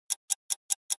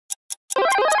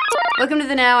Welcome to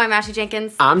the Now. I'm Ashley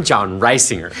Jenkins. I'm John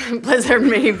Reisinger. Blizzard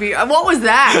maybe. What was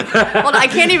that? Well, I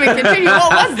can't even continue.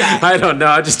 What was that? I don't know.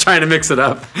 I'm just trying to mix it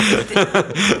up.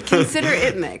 Consider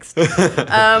it mixed.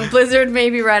 Blizzard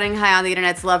may be riding high on the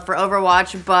internet's love for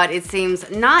Overwatch, but it seems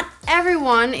not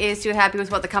everyone is too happy with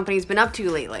what the company's been up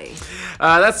to lately.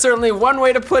 That's certainly one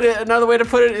way to put it. Another way to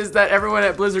put it is that everyone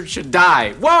at Blizzard should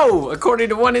die. Whoa! According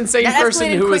to one insane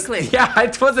person who was... Yeah,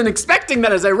 I wasn't expecting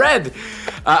that as I read.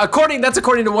 That's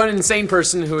according to one insane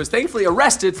person who was thankfully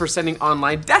arrested for sending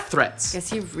online death threats. Guess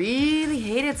he really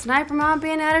hated Sniper Mom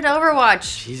being added to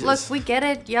Overwatch. Jesus. Look, we get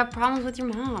it. You have problems with your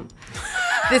mom.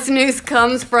 This news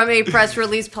comes from a press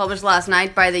release published last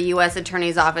night by the U.S.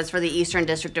 Attorney's Office for the Eastern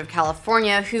District of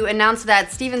California, who announced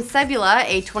that Steven Sebula,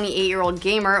 a 28-year-old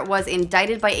gamer, was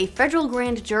indicted by a federal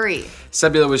grand jury.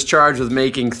 Sebula was charged with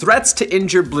making threats to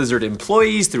injure Blizzard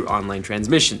employees through online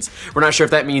transmissions. We're not sure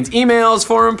if that means emails,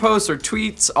 forum posts, or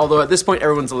tweets, although at this point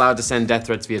everyone's allowed to send death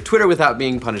threats via Twitter without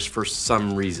being punished for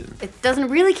some reason. It doesn't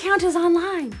really count as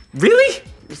online. Really?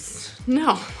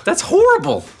 No. That's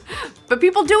horrible. But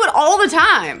people do it all the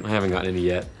time. I haven't gotten any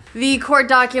yet. The court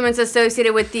documents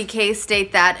associated with the case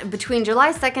state that between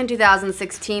July 2nd,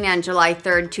 2016 and July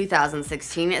 3rd,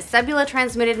 2016, Sebula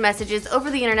transmitted messages over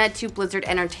the internet to Blizzard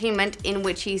Entertainment in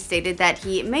which he stated that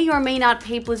he may or may not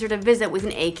pay Blizzard a visit with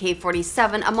an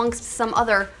AK-47 amongst some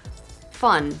other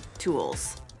fun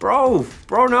tools. Bro,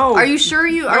 no. Are you sure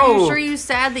you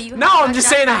sad that you No, I'm just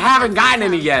saying I haven't gotten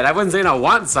any yet. I wasn't saying I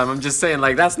want some. I'm just saying,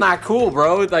 like, that's not cool,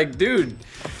 bro. Like, dude,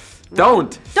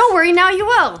 don't. Don't worry, now you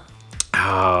will.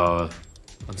 Oh,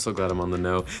 I'm so glad I'm on the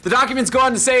know. The documents go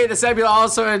on to say that Sebula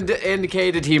also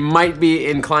indicated he might be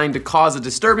inclined to cause a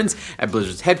disturbance at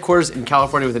Blizzard's headquarters in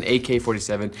California with an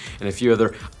AK-47 and a few other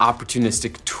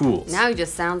opportunistic tools. Now he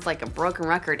just sounds like a broken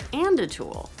record and a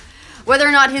tool. Whether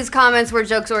or not his comments were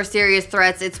jokes or serious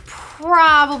threats, it's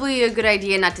probably a good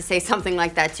idea not to say something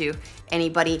like that to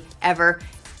anybody ever.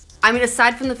 I mean,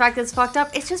 aside from the fact that it's fucked up,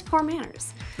 it's just poor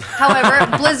manners.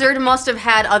 However, Blizzard must have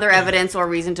had other evidence or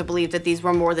reason to believe that these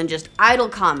were more than just idle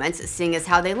comments, seeing as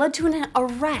how they led to an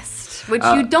arrest, which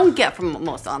you don't get from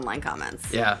most online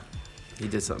comments. Yeah, he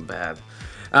did something bad.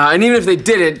 And even if they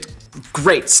didn't,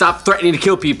 great, stop threatening to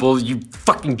kill people, you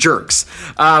fucking jerks.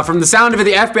 From the sound of it,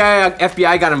 the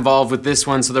FBI got involved with this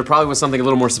one, so there probably was something a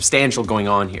little more substantial going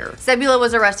on here. Sebula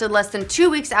was arrested less than 2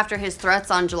 weeks after his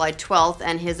threats on July 12th,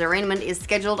 and his arraignment is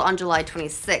scheduled on July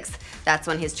 26th. That's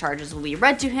when his charges will be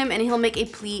read to him, and he'll make a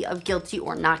plea of guilty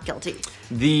or not guilty.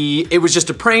 It was just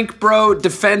a prank, bro.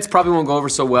 Defense probably won't go over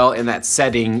so well in that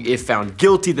setting. If found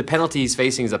guilty, the penalty he's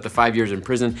facing is up to 5 years in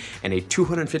prison and a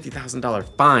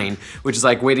 $250,000 fine, which is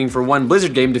like waiting for one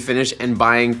Blizzard game to finish and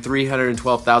buying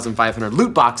 312,500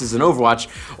 loot boxes in Overwatch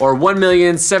or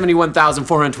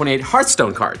 1,071,428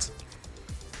 Hearthstone cards.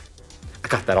 I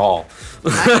got that all.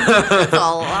 That's a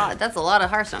lot. That's a lot of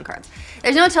Hearthstone cards.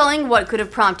 There's no telling what could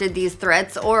have prompted these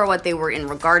threats or what they were in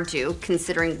regard to.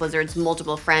 Considering Blizzard's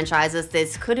multiple franchises,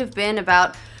 this could have been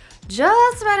about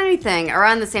just about anything.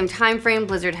 Around the same time frame,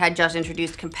 Blizzard had just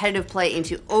introduced competitive play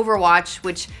into Overwatch,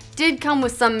 which did come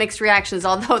with some mixed reactions,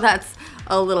 although that's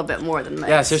a little bit more than mixed.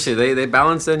 Yeah, seriously, they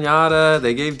balanced Zenyatta,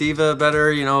 they gave D.Va a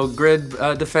better, grid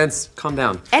defense. Calm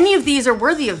down. Any of these are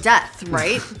worthy of death,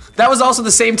 right? That was also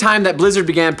the same time that Blizzard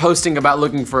began posting about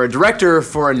looking for a director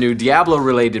for a new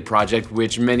Diablo-related project,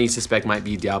 which many suspect might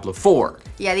be Diablo 4.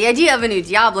 Yeah, the idea of a new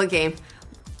Diablo game,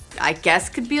 I guess,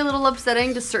 could be a little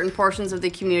upsetting to certain portions of the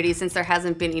community since there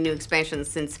hasn't been any new expansions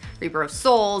since Reaper of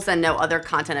Souls and no other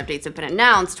content updates have been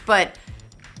announced, but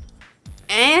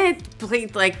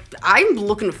I'm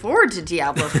looking forward to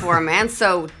Diablo 4, man,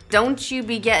 so don't you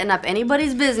be getting up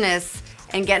anybody's business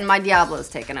and getting my Diablos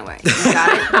taken away. You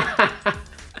got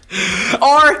it?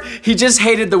 Or he just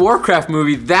hated the Warcraft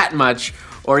movie that much,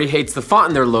 or he hates the font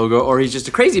in their logo, or he's just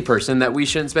a crazy person that we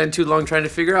shouldn't spend too long trying to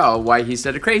figure out why he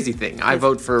said a crazy thing. I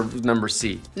vote for number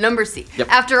C. Number C. Yep.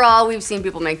 After all, we've seen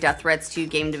people make death threats to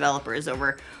game developers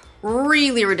over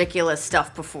really ridiculous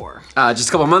stuff before. Just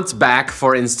a couple months back,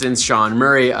 for instance, Sean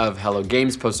Murray of Hello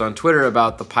Games posted on Twitter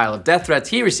about the pile of death threats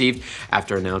he received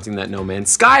after announcing that No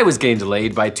Man's Sky was getting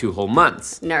delayed by 2 whole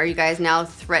months. Now, are you guys now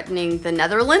threatening the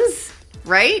Netherlands?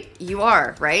 Right? You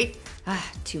are, right?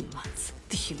 2 months.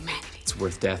 The humanity. It's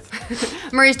worth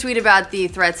death. Murray's tweet about the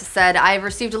threats said, "I've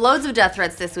received loads of death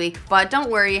threats this week, but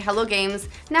don't worry, Hello Games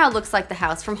now looks like the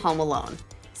house from Home Alone."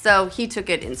 So he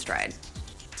took it in stride.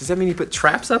 Does that mean he put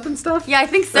traps up and stuff? Yeah, I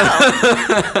think so.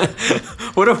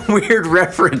 What a weird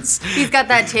reference. He's got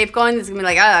that tape going. He's gonna be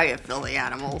like, ah, you filthy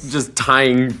animals. Just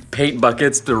tying paint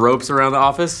buckets to ropes around the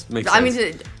office? Makes sense. I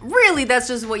mean, really, that's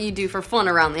just what you do for fun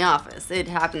around the office. It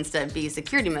happens to be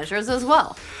security measures as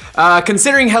well.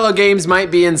 Considering Hello Games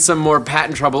might be in some more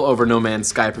patent trouble over No Man's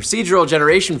Sky procedural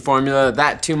generation formula,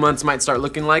 that 2 months might start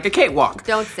looking like a cakewalk.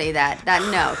 Don't say that.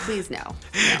 No, please no.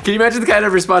 Can you imagine the kind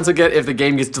of response we'll get if the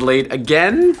game gets delayed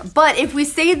again? But if we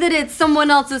say that it's someone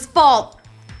else's fault,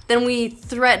 then we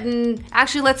threaten.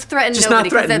 Actually, let's threaten Just nobody.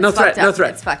 not threaten. No threat. No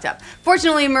threat. It's fucked up.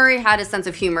 Fortunately, Murray had a sense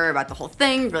of humor about the whole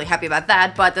thing. Really happy about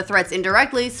that. But the threats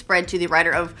indirectly spread to the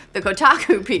writer of the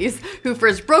Kotaku piece, who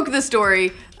first broke the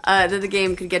story that the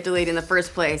game could get delayed in the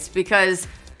first place. Because,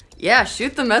 yeah,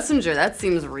 shoot the messenger. That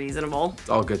seems reasonable. It's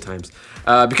all good times.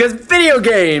 Because video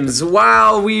games,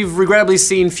 while we've regrettably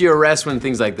seen few arrests when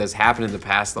things like this happen in the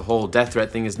past, the whole death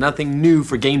threat thing is nothing new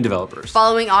for game developers.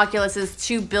 Following Oculus's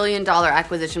 $2 billion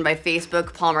acquisition by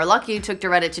Facebook, Palmer Luckey took to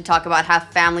Reddit to talk about how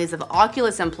families of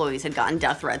Oculus employees had gotten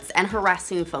death threats and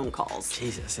harassing phone calls.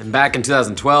 Jesus. And back in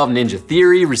 2012, Ninja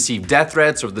Theory received death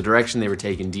threats over the direction they were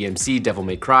taking DMC, Devil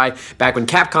May Cry, back when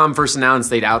Capcom first announced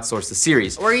they'd outsource the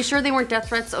series. Or are you sure they weren't death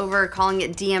threats over calling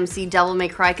it DMC, Devil May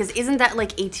Cry? Because isn't that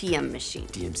like ATM machine?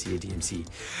 DMC.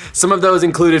 Some of those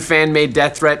included fan-made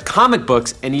death threat comic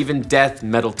books and even death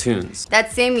metal tunes.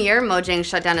 That same year, Mojang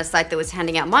shut down a site that was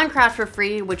handing out Minecraft for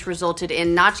free, which resulted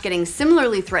in Notch getting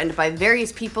similarly threatened by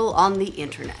various people on the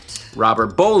internet.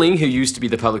 Robert Bowling, who used to be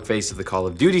the public face of the Call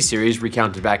of Duty series,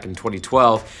 recounted back in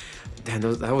 2012. Damn,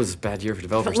 that was a bad year for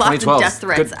developers. Lots 2012. of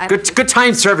death threats. Good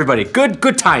times for everybody.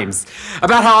 Good times.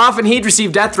 About how often he'd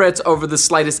receive death threats over the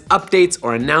slightest updates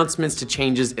or announcements to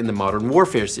changes in the Modern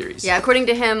Warfare series. Yeah, according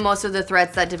to him, most of the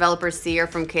threats that developers see are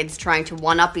from kids trying to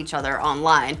one-up each other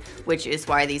online, which is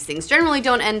why these things generally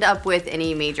don't end up with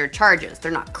any major charges.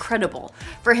 They're not credible.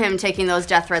 For him, taking those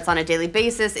death threats on a daily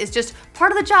basis is just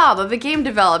part of the job of a game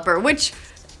developer, which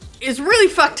is really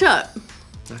fucked up.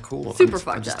 Not cool. Super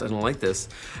fucked I up. don't like this.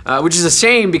 Which is a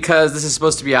shame because this is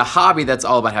supposed to be a hobby that's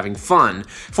all about having fun.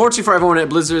 Fortunately for everyone at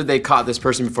Blizzard, they caught this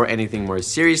person before anything more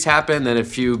serious happened than a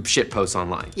few shit posts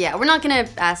online. Yeah, we're not gonna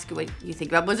ask what you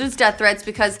think about Blizzard's death threats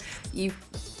because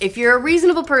if you're a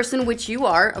reasonable person, which you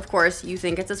are, of course, you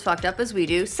think it's as fucked up as we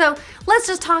do. So let's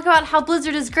just talk about how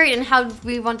Blizzard is great and how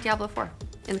we want Diablo 4.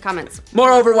 In the comments. More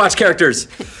Overwatch characters.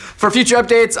 For future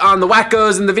updates on the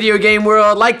wackos in the video game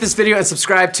world, like this video and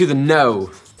subscribe to the No.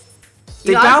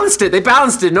 They balanced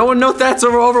it. No threats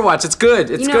over Overwatch. It's good.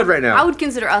 It's good right now. I would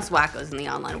consider us wackos in the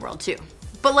online world too.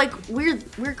 But like we're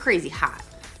crazy hot.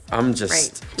 I'm just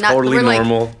right? totally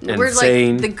normal and we're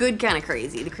sane. Like the good kind of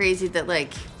crazy. The crazy that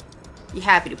like you're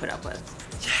happy to put up with.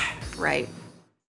 Yeah. Right.